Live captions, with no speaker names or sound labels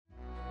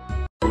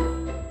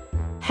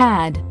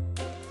Had.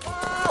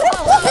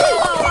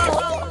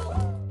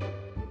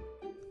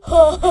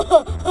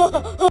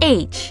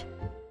 H.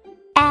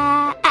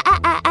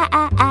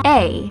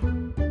 A.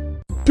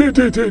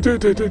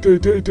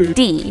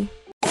 D.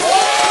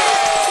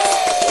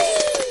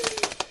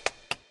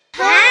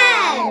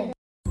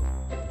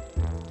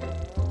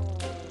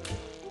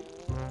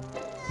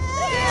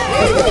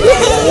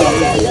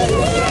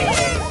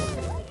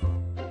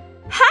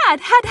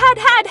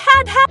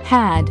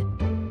 Had.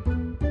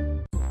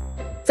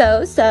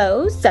 So.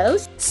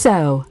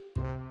 So.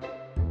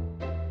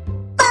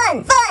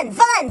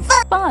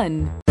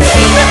 Fun.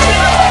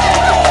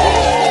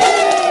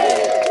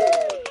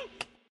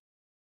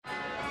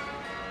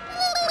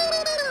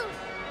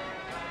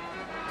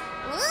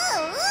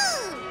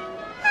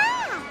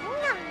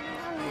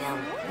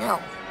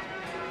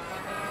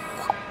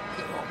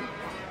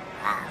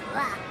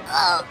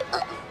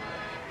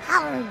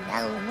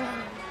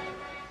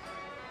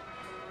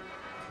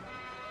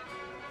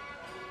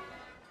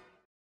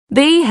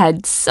 They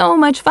had so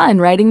much fun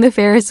riding the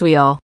Ferris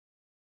wheel.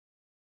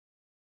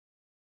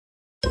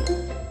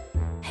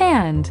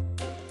 Hand.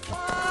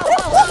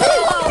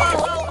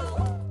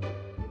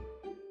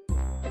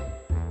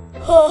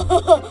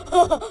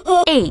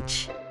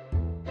 H.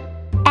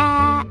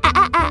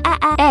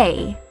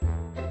 A.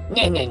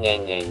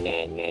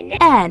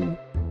 N.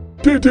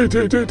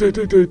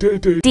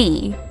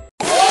 D.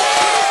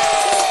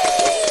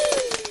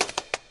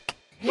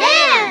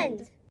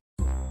 Hand.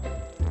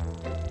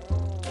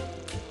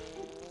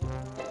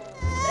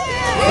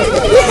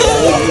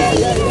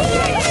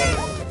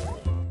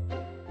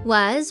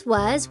 Was.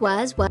 Was.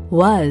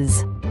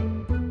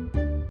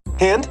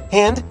 Hand.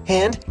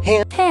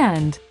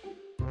 Hand.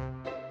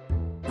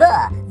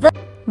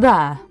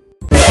 The.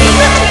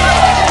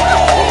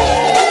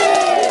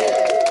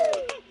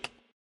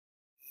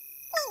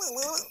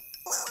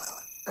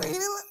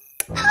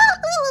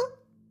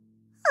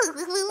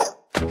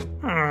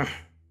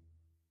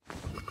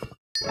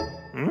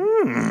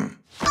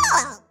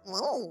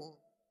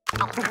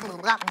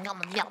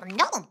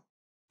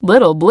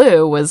 Little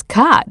Blue was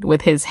caught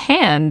with his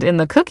hand in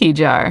the cookie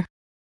jar.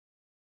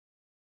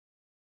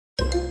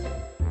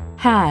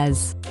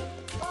 Has.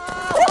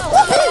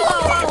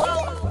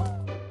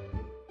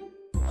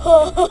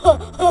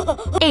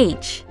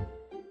 H.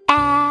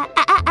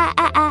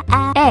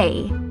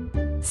 A.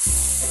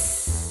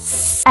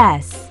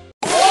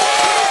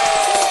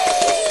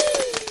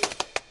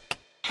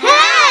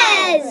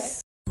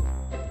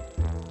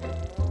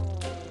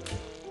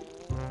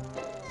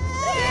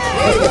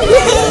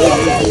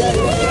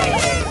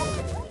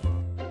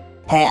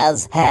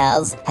 S.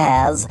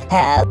 Has.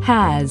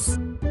 Has.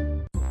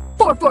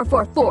 Four. Four.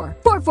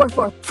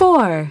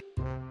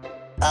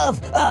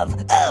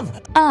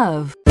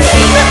 Of.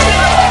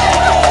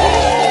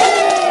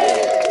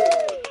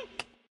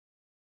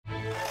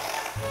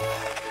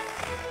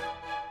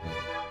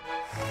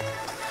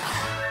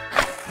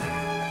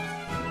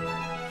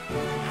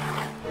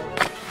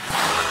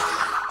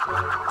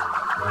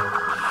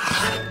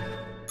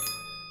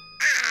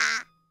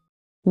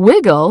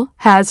 Wiggle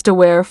has to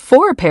wear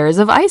 4 pairs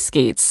of ice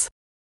skates.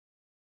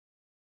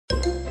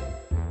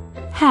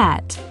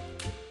 Hat.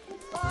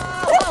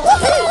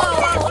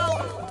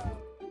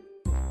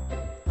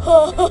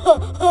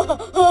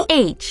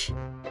 H.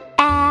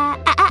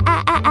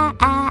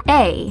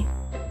 A.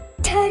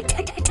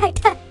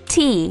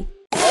 T.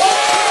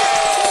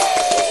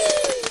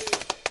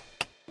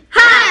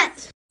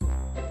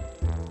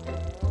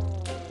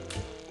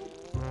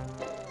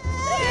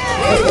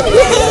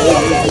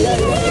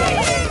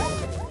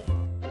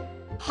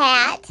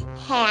 Hat.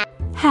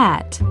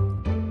 Hat.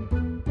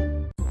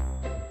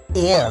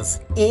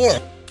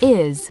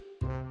 Is.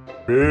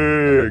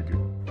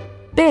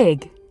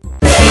 Big.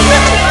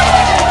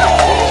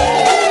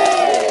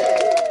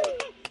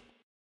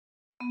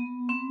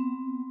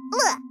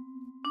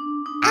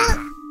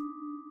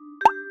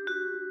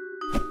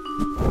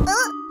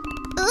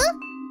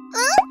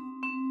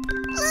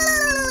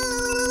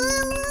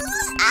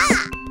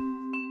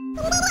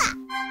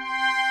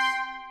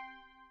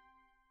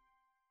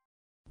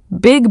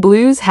 Big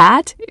Blue's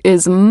hat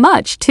is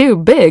much too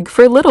big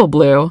for Little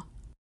Blue.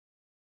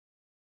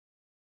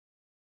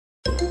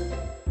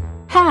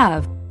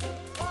 Have.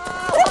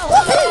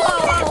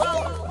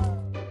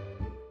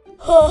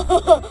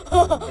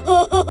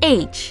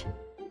 H.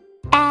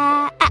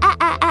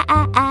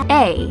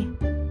 A.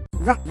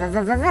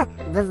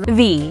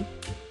 V.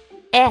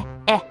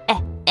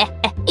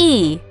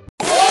 E.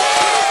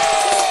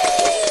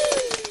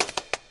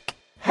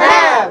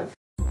 Have.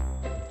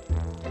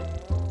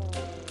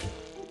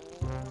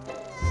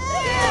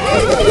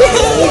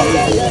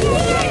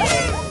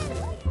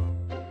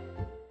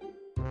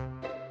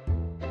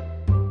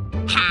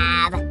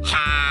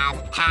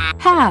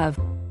 Have.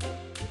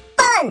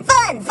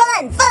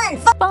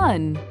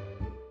 Fun.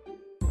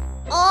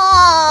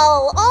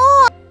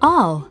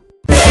 All.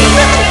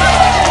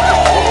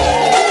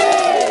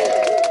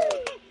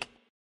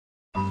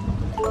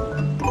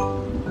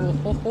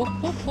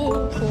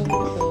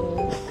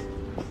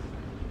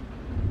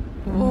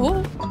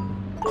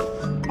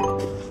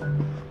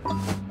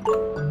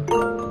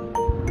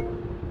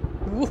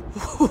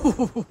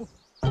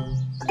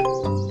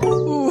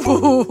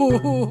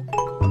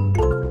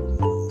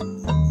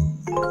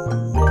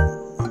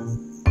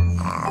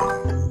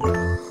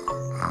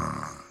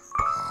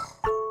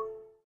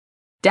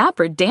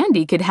 Dapper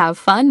Dandy could have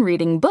fun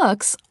reading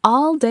books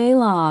all day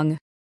long.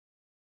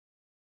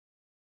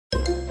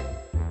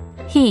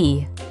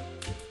 He.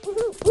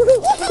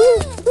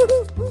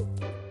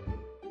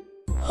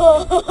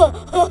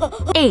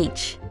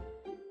 H.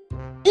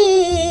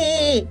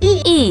 E.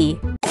 He.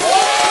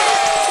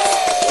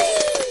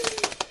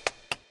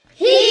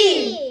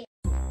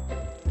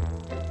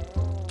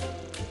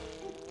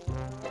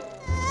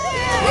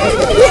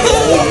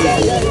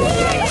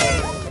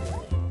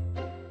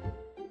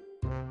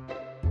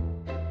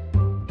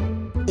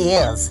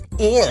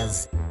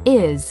 Is.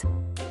 Is.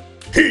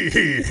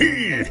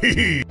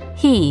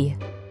 He.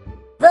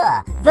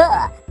 The.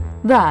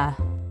 The.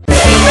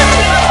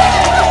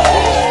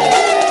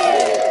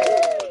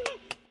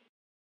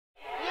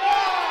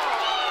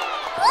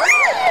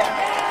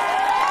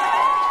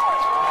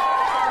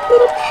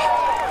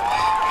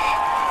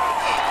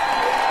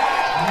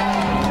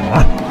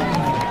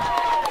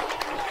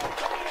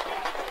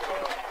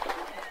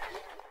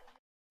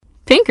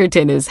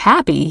 Pinkerton is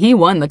happy he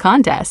won the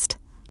contest.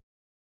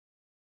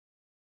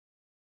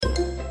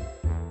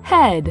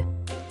 Head.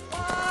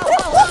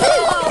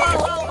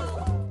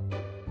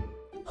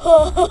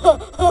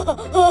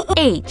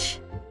 H.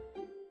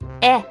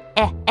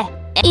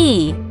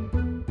 E.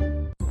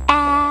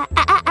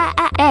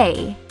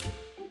 A.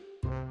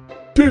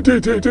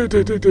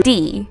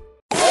 D.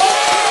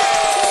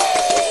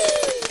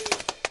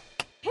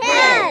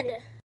 Head.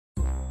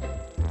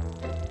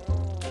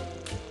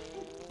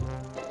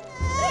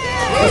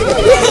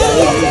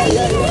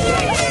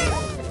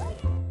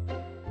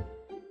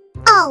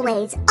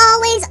 Always,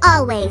 always,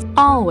 always.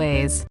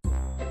 Always.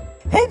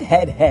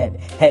 Head.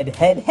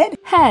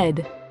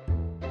 Head.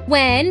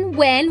 When.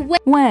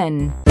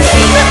 When.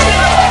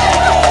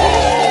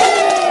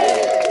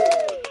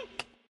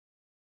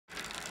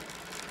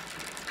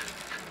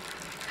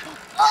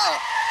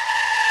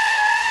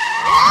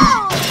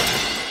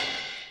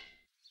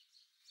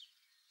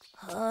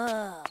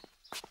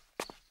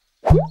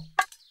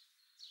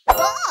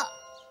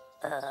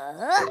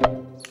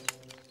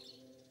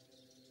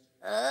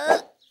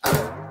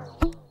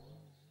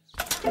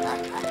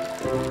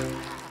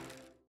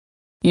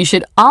 You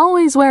should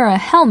always wear a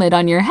helmet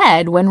on your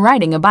head when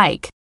riding a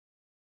bike.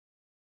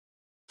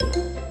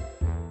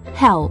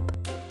 Help.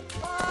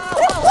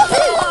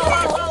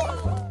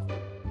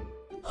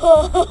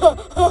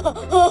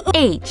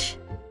 H.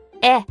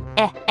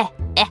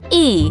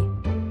 E.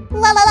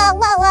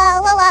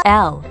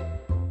 L.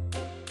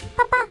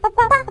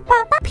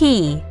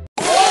 P.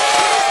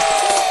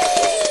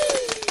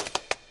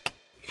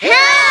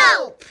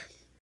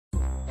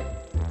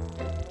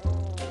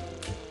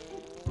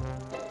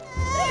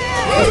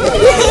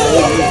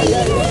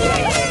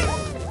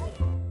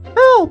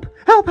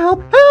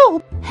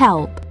 Help!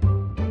 Help.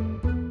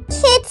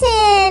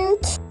 Kitten.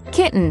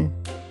 Kitten.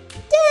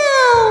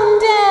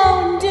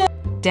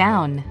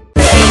 Down.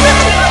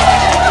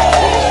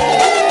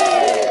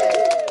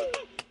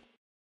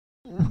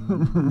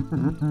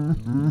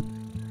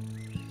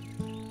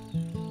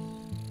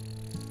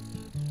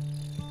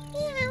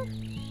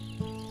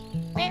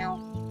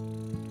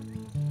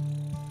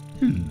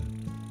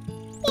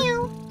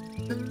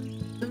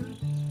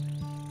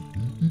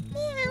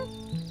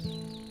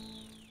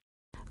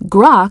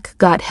 Grok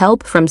got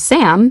help from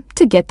Sam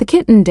to get the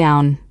kitten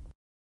down.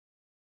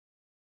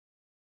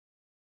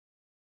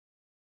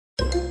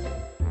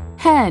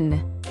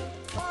 Hen.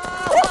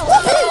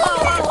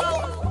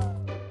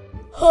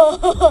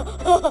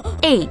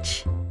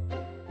 H.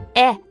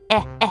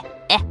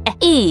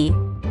 E.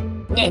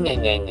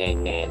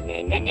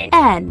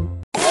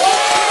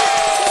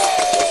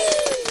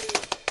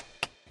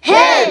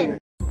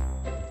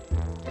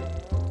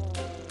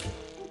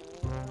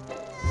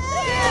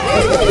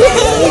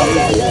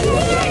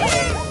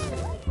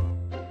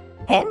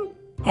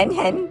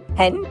 N.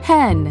 Hen.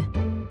 Hen.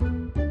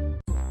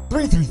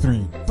 3.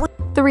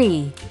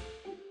 3.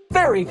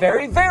 Very.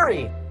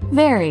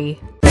 Very.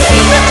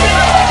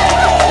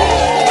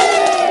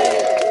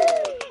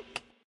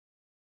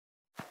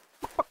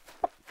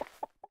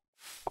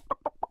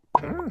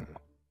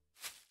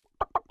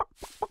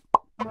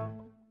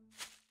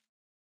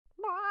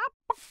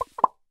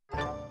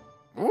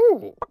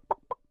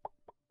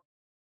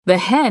 The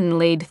hen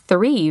laid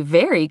 3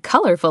 very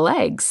colorful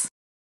eggs.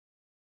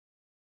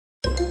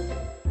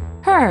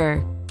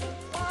 Her.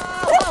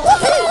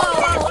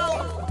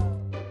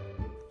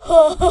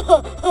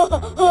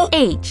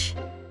 H.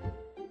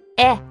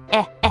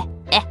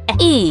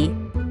 E.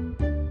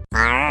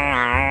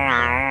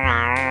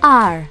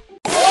 R.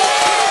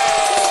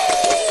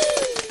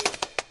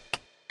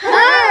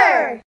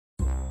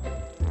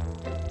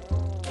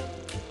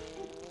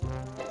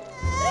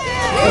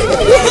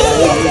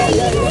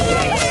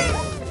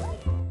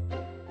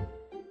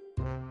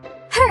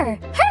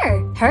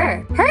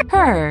 Her.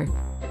 Her.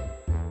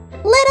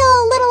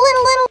 Little.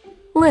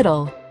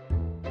 Little.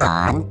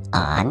 On.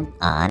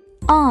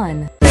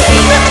 On.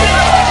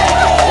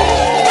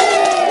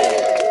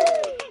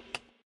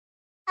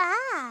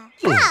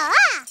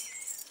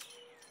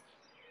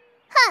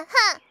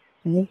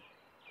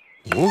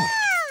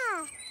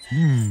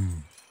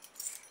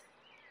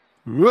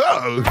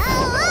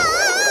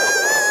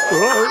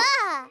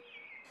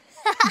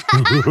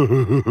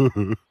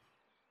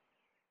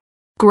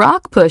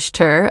 Grok pushed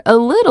her a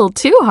little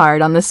too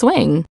hard on the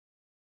swing.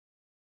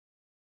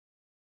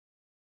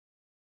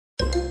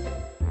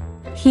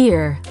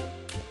 Here.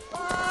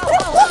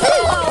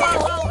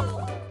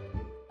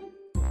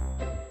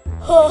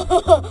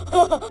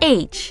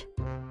 H.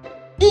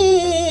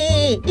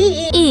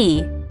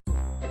 E.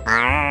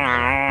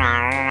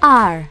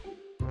 R.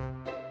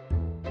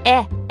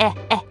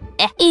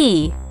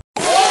 E.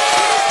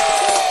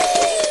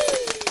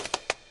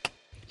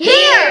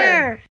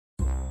 Here!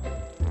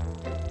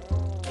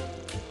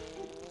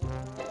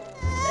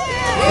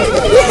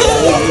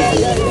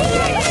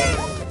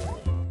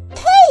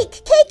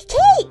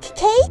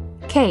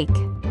 Cake.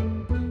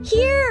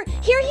 Here!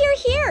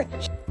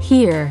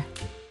 Here.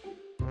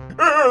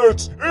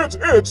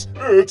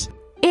 It.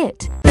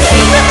 It.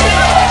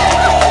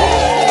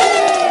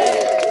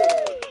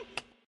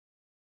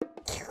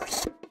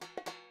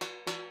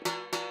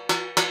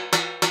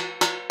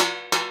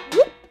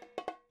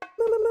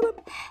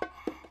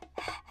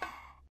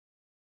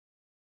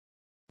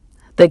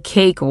 The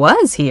cake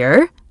was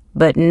here,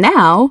 but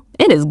now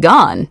it is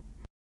gone.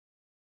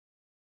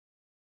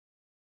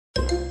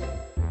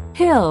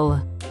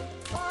 Hill.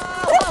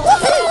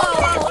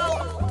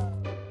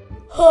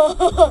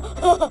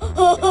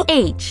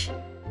 H.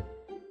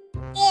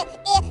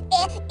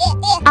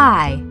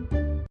 I.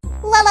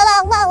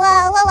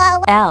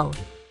 L.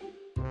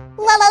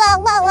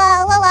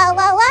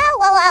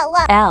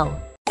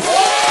 L.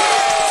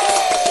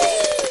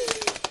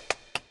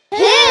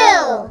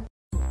 Hill!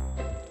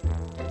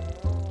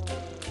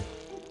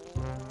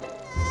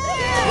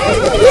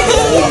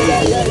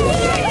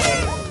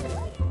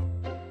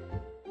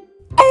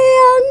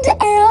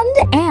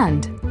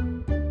 And.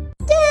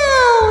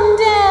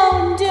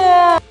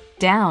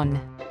 Down.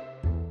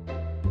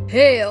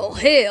 Hill!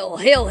 Hill.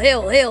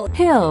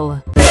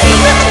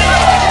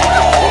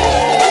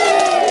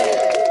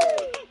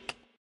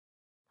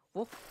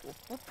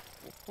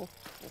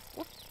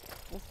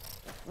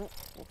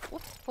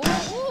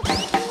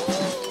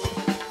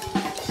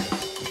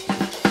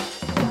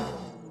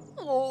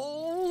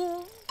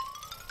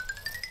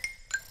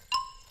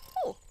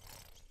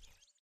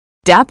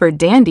 Dapper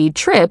Dandy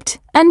tripped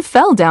and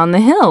fell down the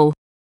hill.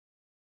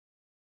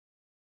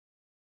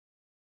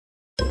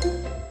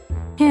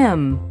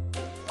 Him.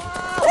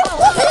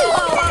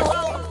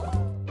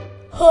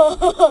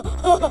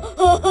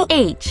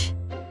 H.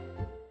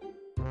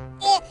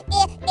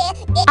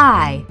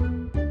 I.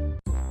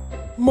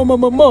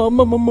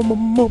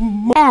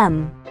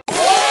 M.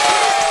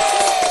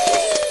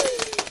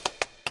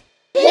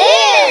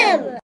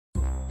 Him!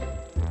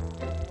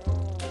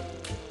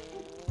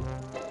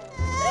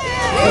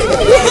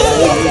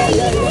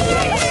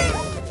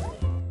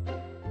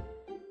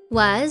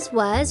 Was.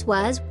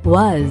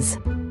 Was.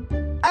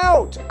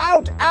 Out!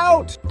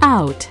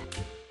 Out.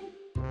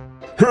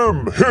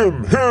 Him.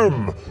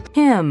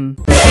 Him.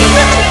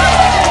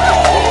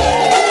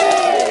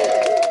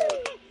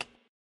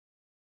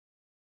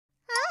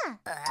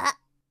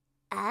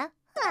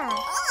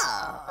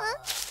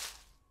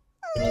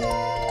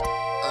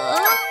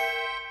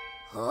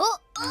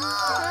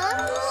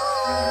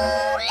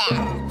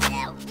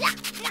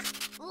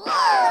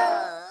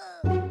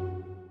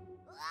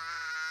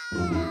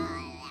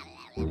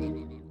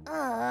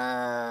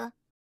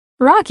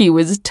 Rocky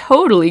was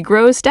totally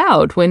grossed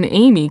out when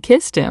Amy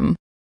kissed him.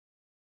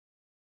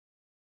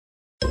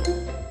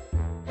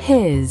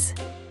 His.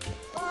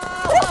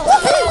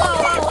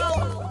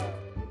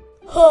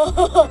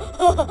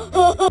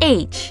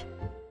 H.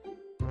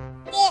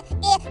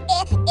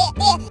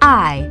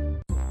 I.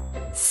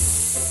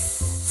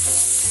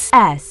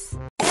 S.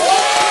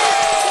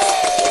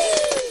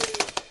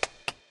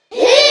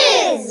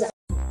 His!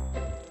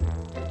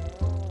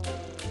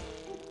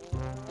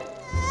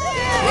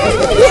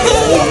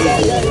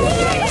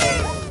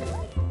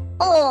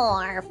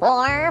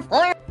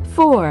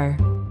 Four.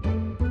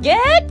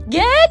 Get!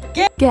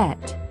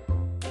 Get.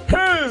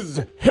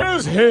 His.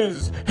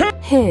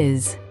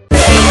 His.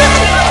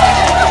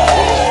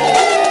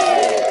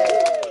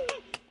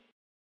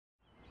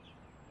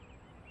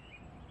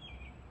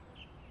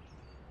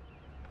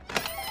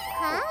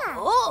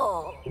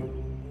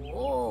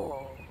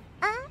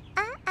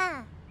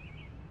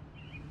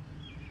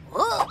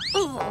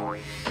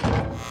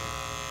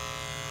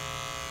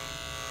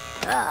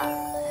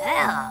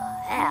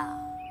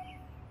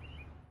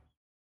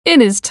 It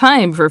is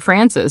time for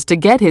Francis to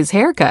get his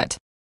haircut.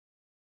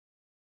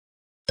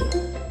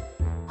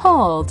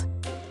 Hold.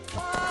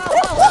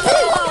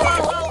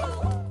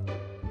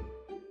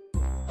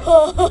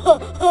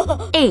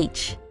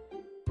 H.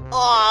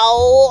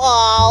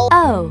 O.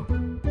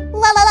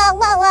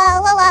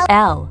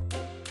 L.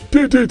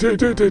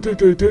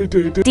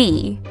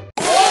 D.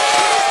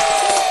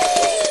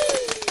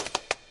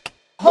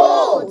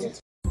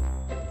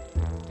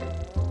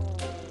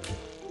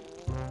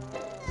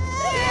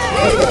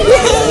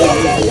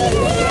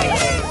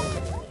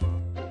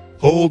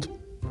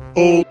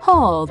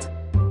 Hold.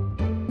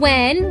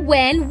 When.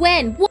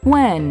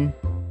 When.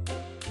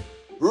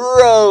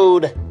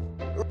 Road.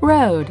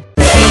 Road.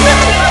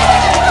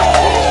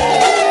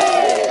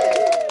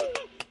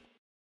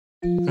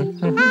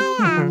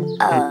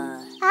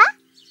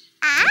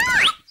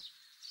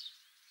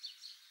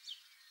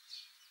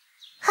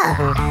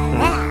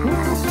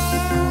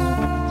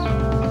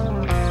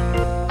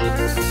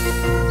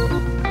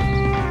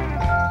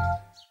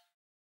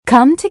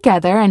 Come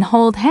together and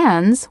hold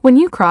hands when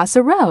you cross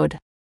a road.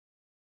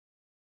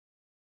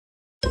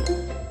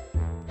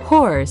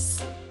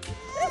 Horse.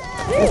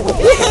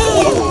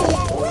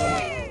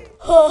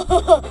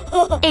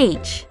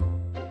 H.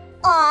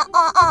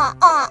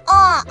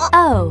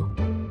 O.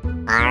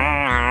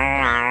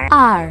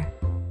 R.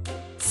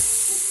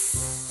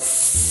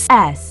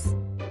 S.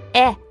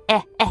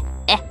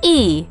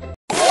 E.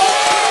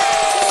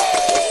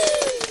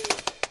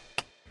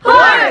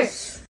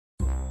 Horse!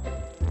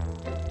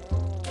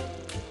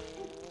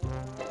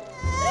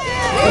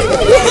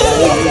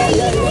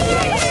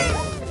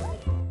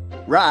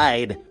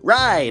 Ride.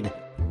 Ride.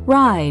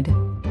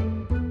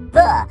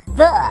 The.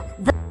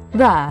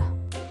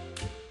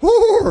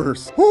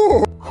 Horse.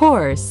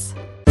 Horse.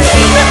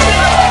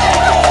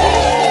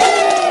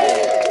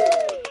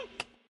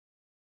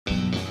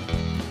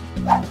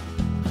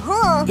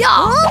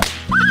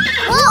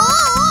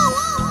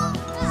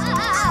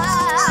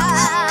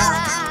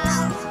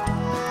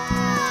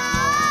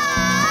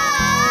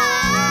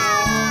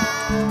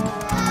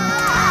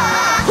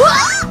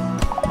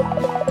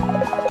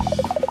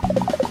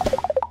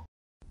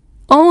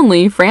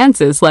 Only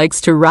Francis likes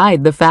to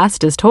ride the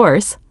fastest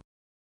horse.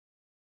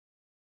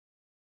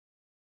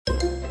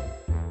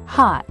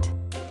 Hot.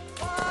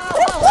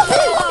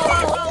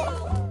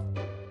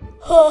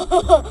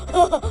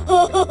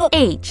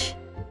 H.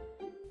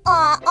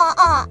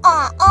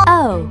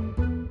 O.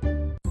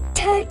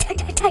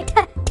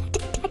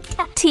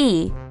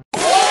 T.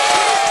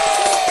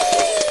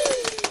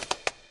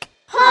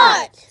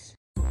 Hot!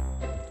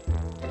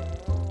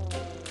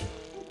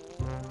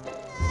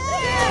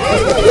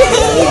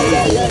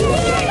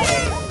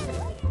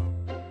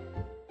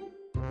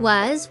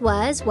 Was.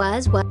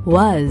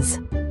 Was.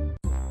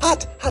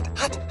 Hot.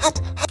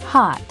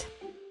 Hot.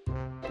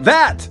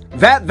 That.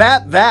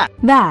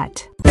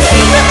 That.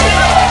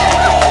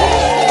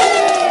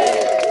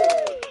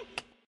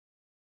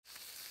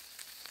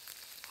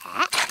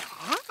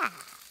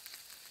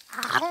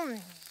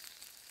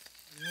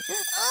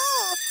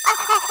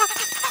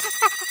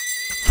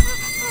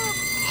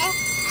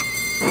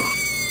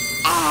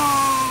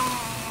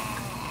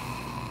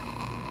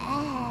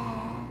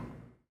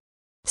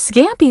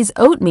 Scampy's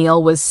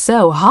oatmeal was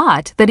so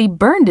hot that he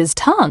burned his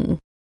tongue.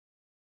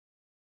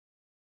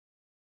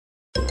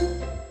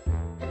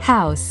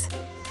 House.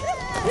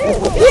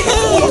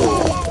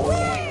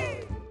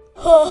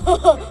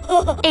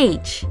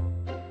 H.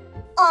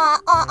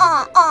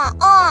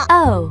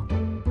 O.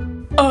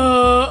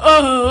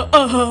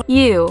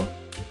 U.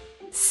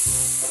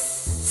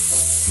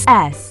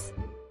 S.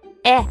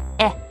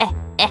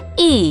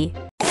 E.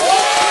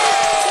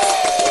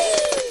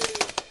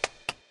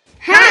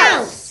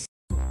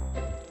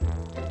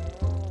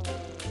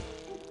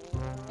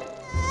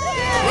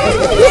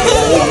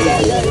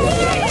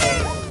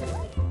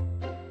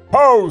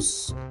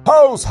 House!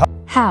 House.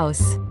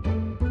 House.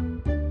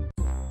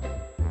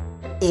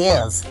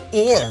 Is.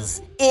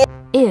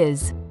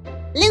 Is.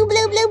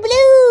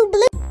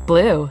 Blue.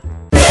 Blue.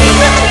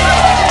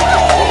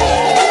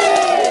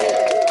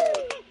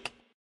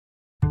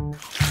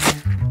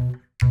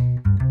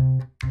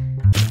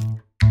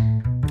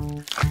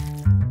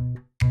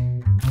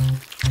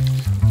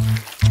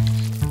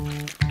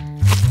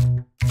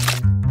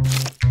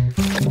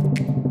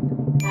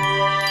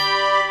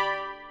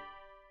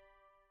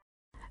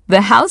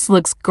 The house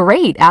looks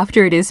great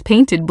after it is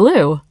painted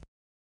blue.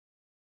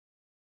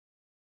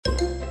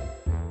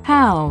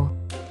 How?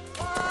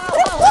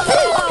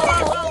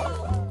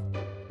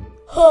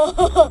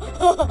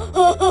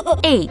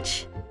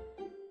 H.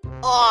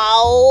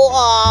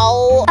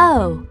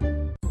 O.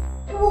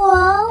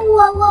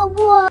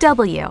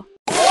 W.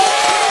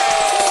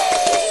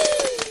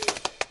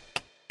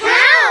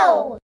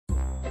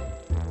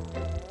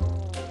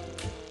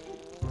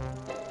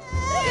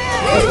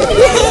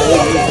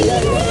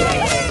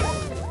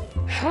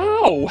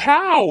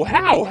 How?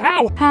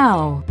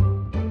 How?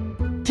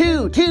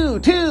 Two.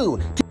 Two.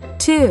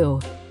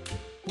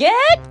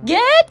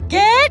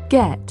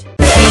 Get.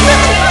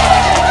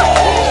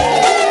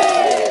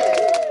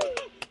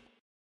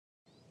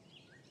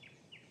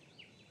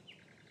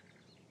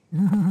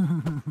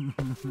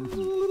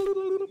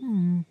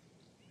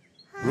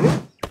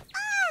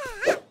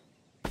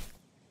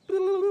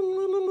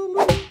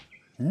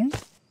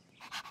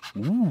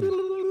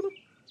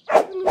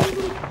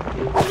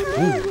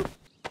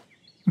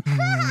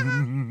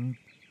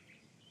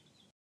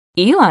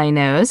 Eli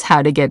knows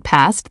how to get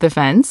past the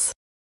fence.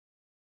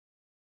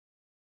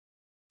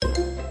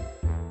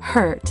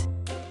 Hurt.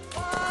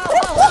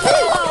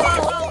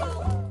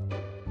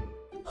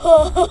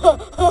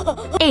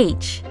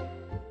 H.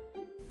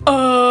 O.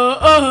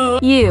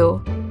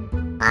 U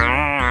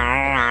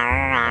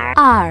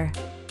R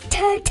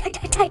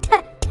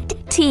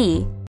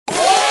T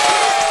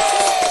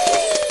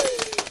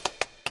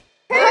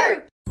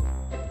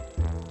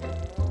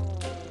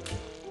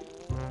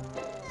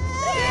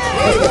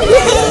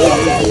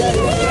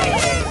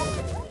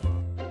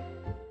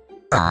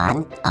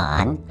On.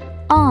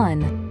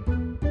 On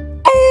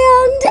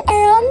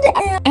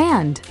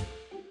and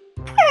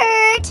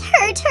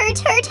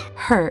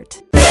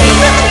hurt.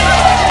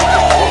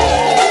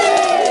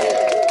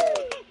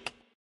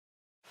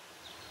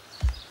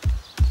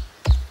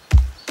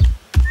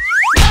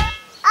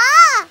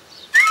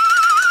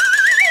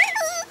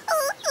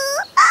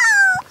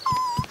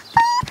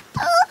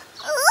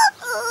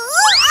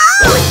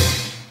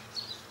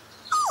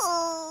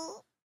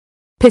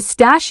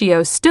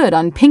 Pistachio stood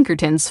on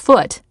Pinkerton's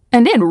foot,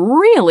 and it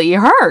really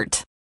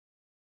hurt.